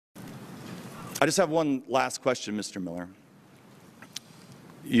I just have one last question, Mr. Miller.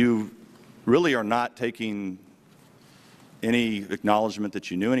 You really are not taking any acknowledgement that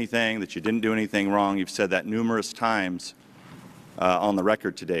you knew anything, that you didn't do anything wrong. You've said that numerous times on the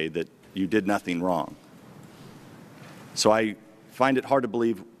record today, that you did nothing wrong. So I find it hard to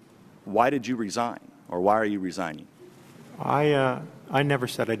believe, why did you resign, or why are you resigning? I never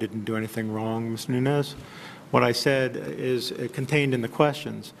said I didn't do anything wrong, Mr. Nunes. What I said is contained in the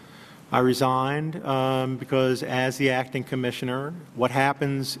questions. I resigned because as the acting commissioner, what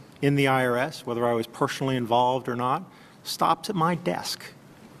happens in the IRS, whether I was personally involved or not, stops at my desk.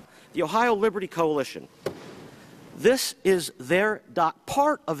 The Ohio Liberty Coalition, this is their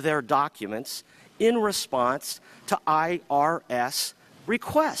part of their documents in response to IRS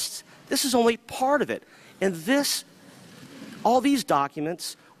requests. This is only part of it. And all these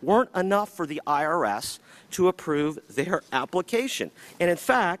documents weren't enough for the IRS to approve their application. And in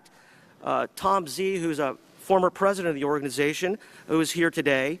fact, Tom Z., who's a former president of the organization, who is here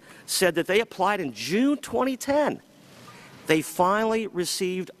today, said that they applied in June 2010. They finally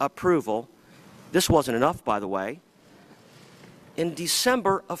received approval. This wasn't enough, by the way, in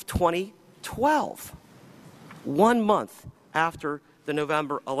December of 2012, 1 month after the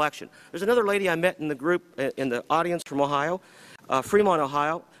November election. There's another lady I met in the group, in the audience from Ohio, Fremont,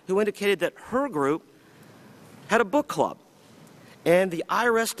 Ohio, who indicated that her group had a book club. And the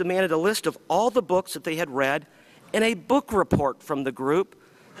IRS demanded a list of all the books that they had read and a book report from the group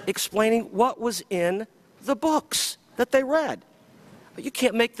explaining what was in the books that they read. You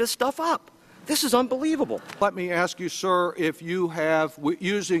can't make this stuff up. This is unbelievable. Let me ask you, sir, if you have,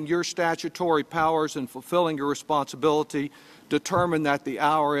 using your statutory powers and fulfilling your responsibility, determined that the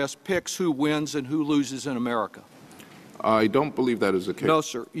IRS picks who wins and who loses in America. I don't believe that is the case. No,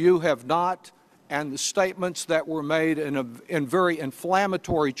 sir. You have not. And the statements that were made in very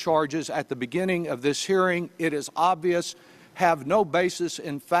inflammatory charges at the beginning of this hearing, it is obvious, have no basis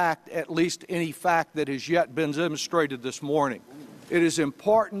in fact, at least any fact that has yet been demonstrated this morning. It is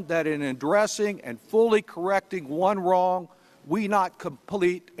important that in addressing and fully correcting one wrong, we not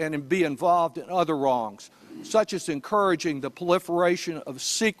complete and be involved in other wrongs, such as encouraging the proliferation of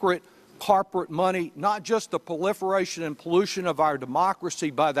secret corporate money, not just the proliferation and pollution of our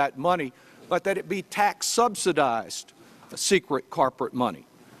democracy by that money, but that it be tax subsidized secret corporate money,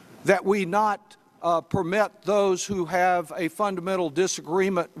 that we not permit those who have a fundamental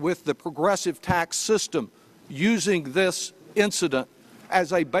disagreement with the progressive tax system using this incident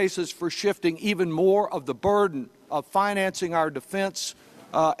as a basis for shifting even more of the burden of financing our defense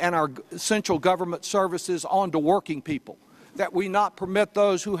and our essential government services onto working people, that we not permit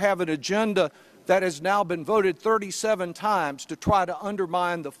those who have an agenda that has now been voted 37 times to try to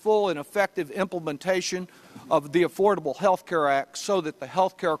undermine the full and effective implementation of the Affordable Health Care Act so that the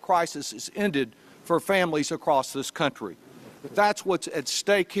health care crisis is ended for families across this country. That's what's at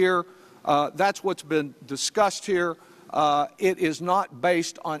stake here. That's what's been discussed here. It is not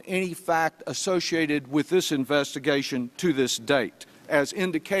based on any fact associated with this investigation to this date, as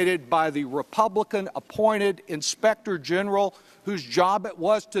indicated by the Republican-appointed Inspector General whose job it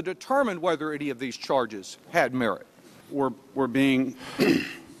was to determine whether any of these charges had merit. We're being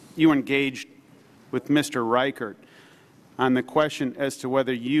you engaged with Mr. Reichert on the question as to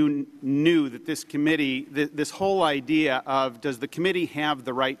whether you knew that this committee, this whole idea of does the committee have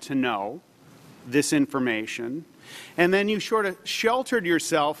the right to know this information, and then you sort of sheltered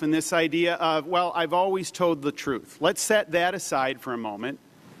yourself in this idea of, well, I've always told the truth. Let's set that aside for a moment.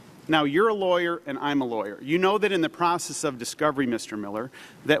 Now, you're a lawyer and I'm a lawyer. You know that in the process of discovery, Mr. Miller,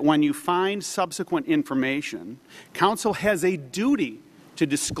 that when you find subsequent information, counsel has a duty to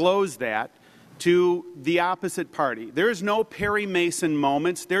disclose that to the opposite party. There's no Perry Mason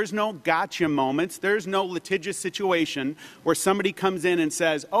moments. There's no gotcha moments. There's no litigious situation where somebody comes in and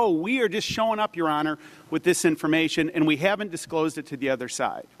says, oh, we are just showing up, Your Honor, with this information and we haven't disclosed it to the other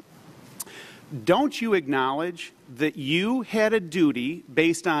side. Don't you acknowledge that you had a duty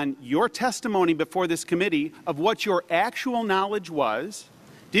based on your testimony before this committee of what your actual knowledge was?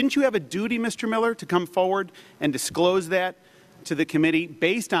 Didn't you have a duty, Mr. Miller, to come forward and disclose that to the committee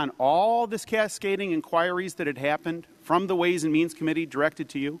based on all this cascading inquiries that had happened from the Ways and Means Committee directed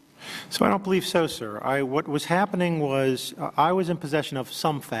to you? So I don't believe so, sir. What was happening was I was in possession of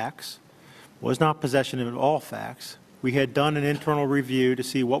some facts, was not possession of all facts. We had done an internal review to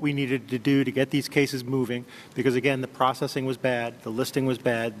see what we needed to do to get these cases moving because, again, the processing was bad, the listing was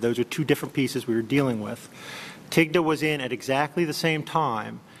bad. Those are two different pieces we were dealing with. TIGDA was in at exactly the same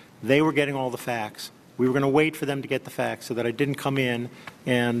time. They were getting all the facts, We were going to wait for them to get the facts so that I didn't come in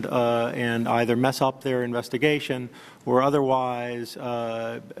and either mess up their investigation or otherwise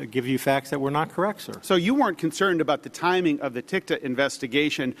give you facts that were not correct, sir. So you weren't concerned about the timing of the TICTA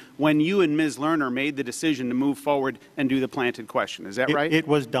investigation when you and Ms. Lerner made the decision to move forward and do the planted question. Is that right? It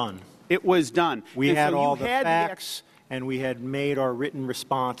was done. It was done. We And had so all you the had facts, and we had made our written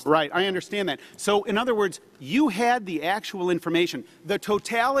response. Right, I understand that. So, in other words, you had the actual information, the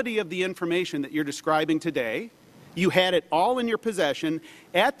totality of the information that you're describing today. You had it all in your possession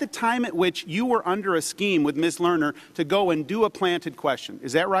at the time at which you were under a scheme with Ms. Lerner to go and do a planted question.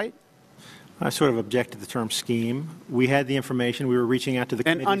 Is that right? I sort of object to the term scheme. We had the information. We were reaching out to the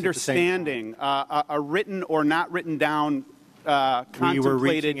committees An at the same understanding, a written or not written down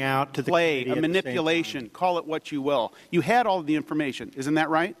contemplated out to the play, committee a at the same manipulation, call it what you will. You had all of the information. Isn't that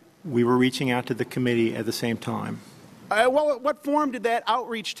right? We were reaching out to the committee at the same time. Well, what form did that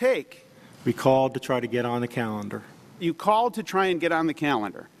outreach take? We called to try to get on the calendar. You called to try and get on the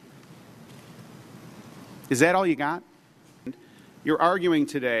calendar. Is that all you got? You're arguing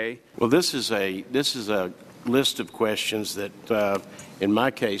today. Well, this is a list of questions that, in my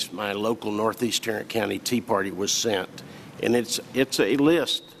case, my local Northeast Tarrant County Tea Party was sent, and it's a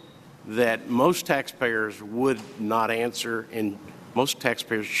list that most taxpayers would not answer, and most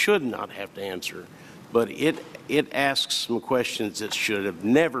taxpayers should not have to answer. But it asks some questions that should have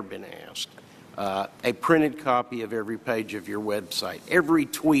never been asked. A printed copy of every page of your website, every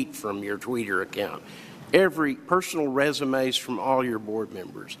tweet from your Twitter account, every personal resumes from all your board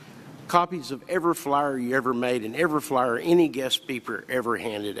members, copies of every flyer you ever made and every flyer any guest speaker ever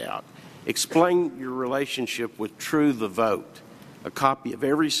handed out. Explain your relationship with True the Vote, a copy of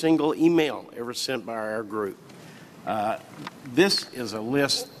every single email ever sent by our group. This is a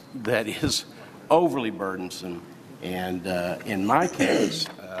list that is overly burdensome, and in my case,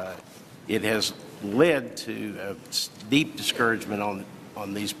 it has led to a deep discouragement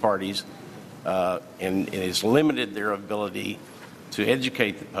on these parties, and it has limited their ability to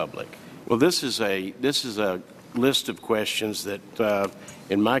educate the public. Well, this is a list of questions that,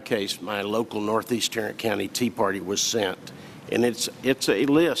 in my case, my local Northeast Tarrant County Tea Party was sent, and it's a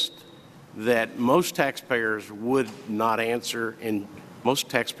list that most taxpayers would not answer, and most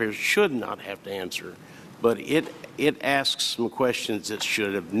taxpayers should not have to answer. But it asks some questions that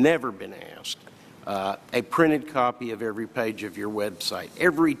should have never been asked. A printed copy of every page of your website,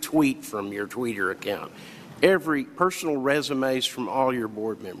 every tweet from your Twitter account, every personal resumes from all your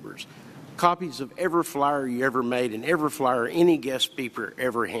board members, copies of every flyer you ever made and every flyer any guest speaker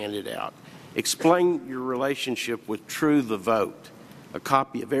ever handed out. Explain your relationship with True the Vote, a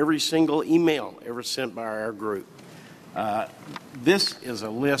copy of every single email ever sent by our group. This is a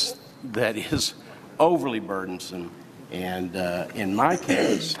list that is overly burdensome, and in my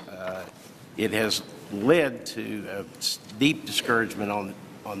case, it has led to a deep discouragement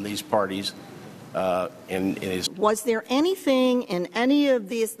on these parties, and it is. Was there anything in any of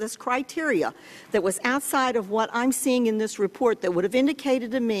this criteria that was outside of what I'm seeing in this report that would have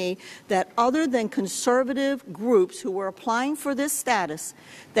indicated to me that other than conservative groups who were applying for this status,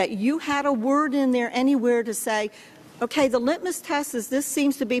 that you had a word in there anywhere to say, okay, the litmus test is this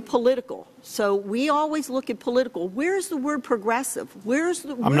seems to be political. So we always look at political. Where's the word progressive? Where's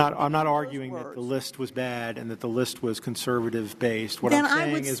the? I'm not arguing that the list was bad and that the list was conservative based. What then I'm saying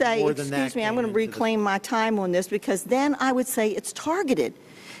I would is say, more than that. excuse me, I'm going to reclaim my time on this, because then I would say it's targeted.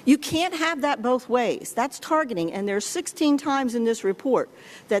 You can't have that both ways. That's targeting, and there's 16 times in this report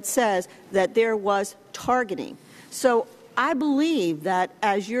that says that there was targeting. So I believe that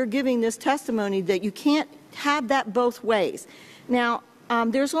as you're giving this testimony that you can't have that both ways. Now,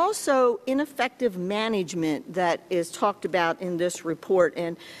 there's also ineffective management that is talked about in this report,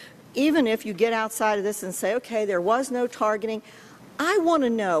 and even if you get outside of this and say, okay, there was no targeting, I want to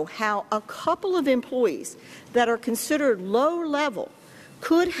know how a couple of employees that are considered low level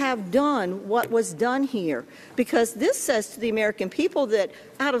could have done what was done here, because this says to the American people that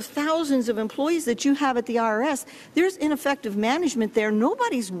out of thousands of employees that you have at the IRS, there's ineffective management there.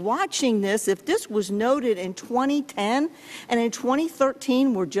 Nobody's watching this. If this was noted in 2010 and in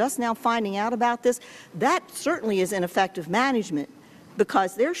 2013 we're just now finding out about this, that certainly is ineffective management,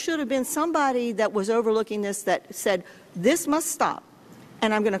 because there should have been somebody that was overlooking this that said, this must stop,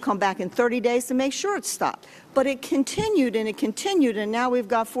 and I'm going to come back in 30 days to make sure it stopped. But it continued, and now we've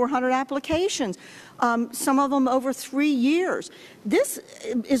got 400 applications, some of them over 3 years. This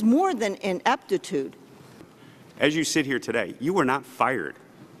is more than ineptitude. As you sit here today, you were not fired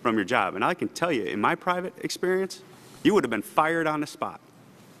from your job. And I can tell you, in my private experience, you would have been fired on the spot.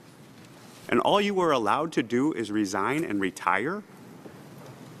 And all you were allowed to do is resign and retire?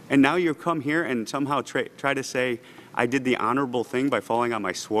 And now you come here and somehow try to say, I did the honorable thing by falling on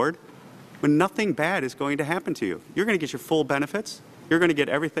my sword, when nothing bad is going to happen to you. You're going to get your full benefits. You're going to get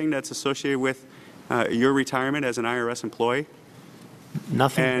everything that's associated with your retirement as an IRS employee.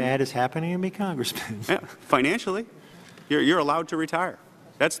 Nothing bad is happening to me, Congressman. Yeah, financially, you're allowed to retire.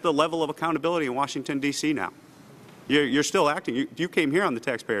 That's the level of accountability in Washington, D.C. now. You're still acting. You came here on the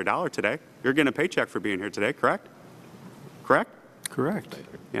taxpayer dollar today. You're getting a paycheck for being here today, correct? Correct? Correct.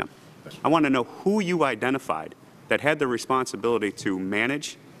 Yeah. I want to know who you identified that had the responsibility to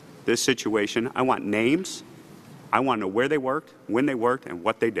manage this situation. I want names. I want to know where they worked, when they worked, and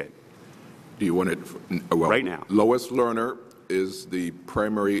what they did. Do you want it? Well, right now. Lois Lerner is the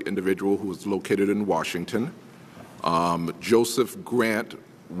primary individual who is located in Washington. Joseph Grant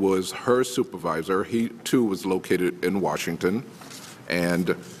was her supervisor. He, too, was located in Washington.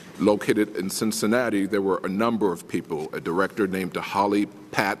 And located in Cincinnati, there were a number of people, a director named Holly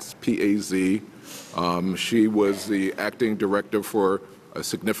Patz, P-A-Z. She was the acting director for a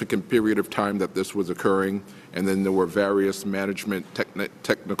significant period of time that this was occurring. And then there were various management,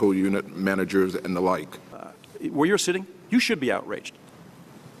 technical unit managers and the like. Where you're sitting, you should be outraged.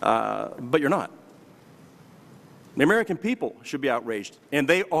 But you're not. The American people should be outraged, and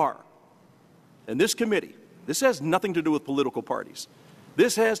they are. And this committee, this has nothing to do with political parties.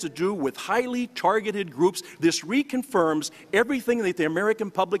 This has to do with highly targeted groups. This reconfirms everything that the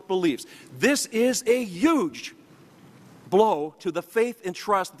American public believes. This is a huge blow to the faith and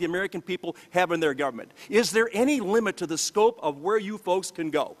trust that the American people have in their government. Is there any limit to the scope of where you folks can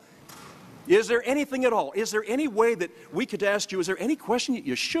go? Is there anything at all? Is there any way that we could ask you, is there any question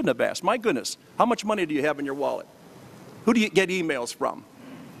you shouldn't have asked? My goodness, how much money do you have in your wallet? Who do you get emails from?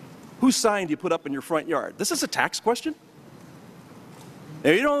 Whose sign do you put up in your front yard? This is a tax question? Now,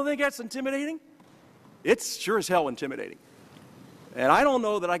 you don't think that's intimidating? It's sure as hell intimidating. And I don't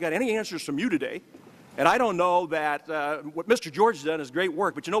know that I got any answers from you today. And I don't know that what Mr. George has done is great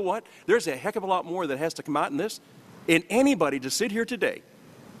work. But you know what? There's a heck of a lot more that has to come out in this. And anybody to sit here today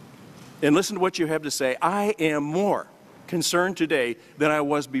and listen to what you have to say, I am more concerned today than I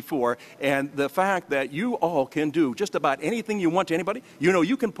was before. And the fact that you all can do just about anything you want to anybody, you know,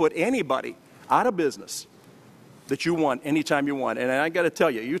 you can put anybody out of business that you want anytime you want. And I got to tell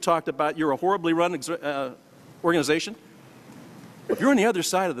you, you talked about you're a horribly run organization. If you're on the other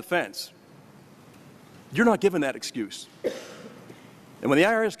side of the fence, you're not given that excuse. And when the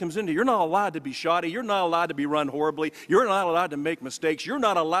IRS comes in here, you're not allowed to be shoddy. You're not allowed to be run horribly. You're not allowed to make mistakes. You're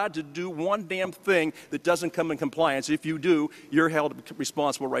not allowed to do one damn thing that doesn't come in compliance. If you do, you're held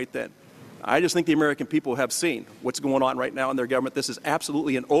responsible right then. I just think the American people have seen what's going on right now in their government. This is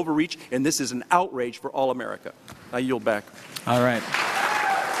absolutely an overreach, and this is an outrage for all America. I yield back. All right.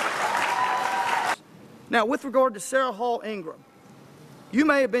 Now, with regard to Sarah Hall Ingram, you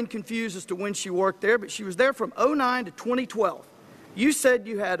may have been confused as to when she worked there, but she was there from 2009 to 2012. You said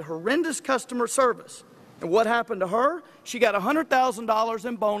you had horrendous customer service. And what happened to her? She got $100,000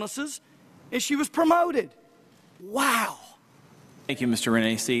 in bonuses, and she was promoted. Wow. Thank you, Mr.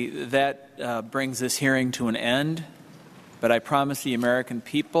 Renacci. That brings this hearing to an end. But I promise the American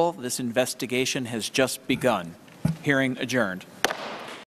people this investigation has just begun. Hearing adjourned.